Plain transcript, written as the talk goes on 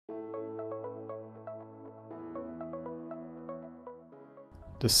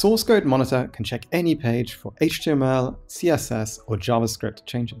The source code monitor can check any page for HTML, CSS, or JavaScript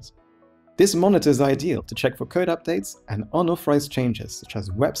changes. This monitor is ideal to check for code updates and unauthorized changes such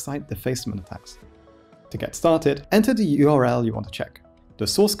as website defacement attacks. To get started, enter the URL you want to check, the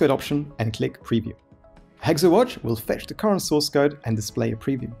source code option, and click Preview. Hexawatch will fetch the current source code and display a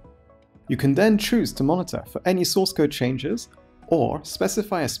preview. You can then choose to monitor for any source code changes or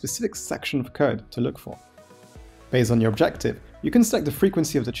specify a specific section of code to look for. Based on your objective, you can select the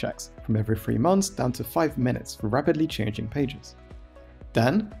frequency of the checks from every 3 months down to 5 minutes for rapidly changing pages.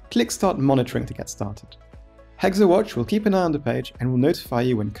 Then, click Start Monitoring to get started. Hexawatch will keep an eye on the page and will notify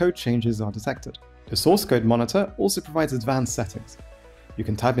you when code changes are detected. The source code monitor also provides advanced settings. You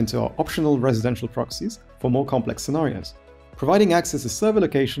can tap into our optional residential proxies for more complex scenarios, providing access to server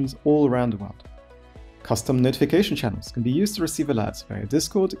locations all around the world. Custom notification channels can be used to receive alerts via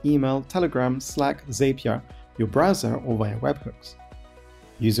Discord, email, Telegram, Slack, Zapier, your browser, or via webhooks.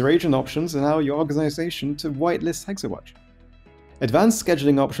 User agent options allow your organization to whitelist Hexawatch. Advanced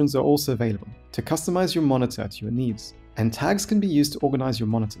scheduling options are also available to customize your monitor to your needs, and tags can be used to organize your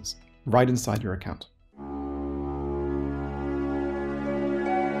monitors right inside your account.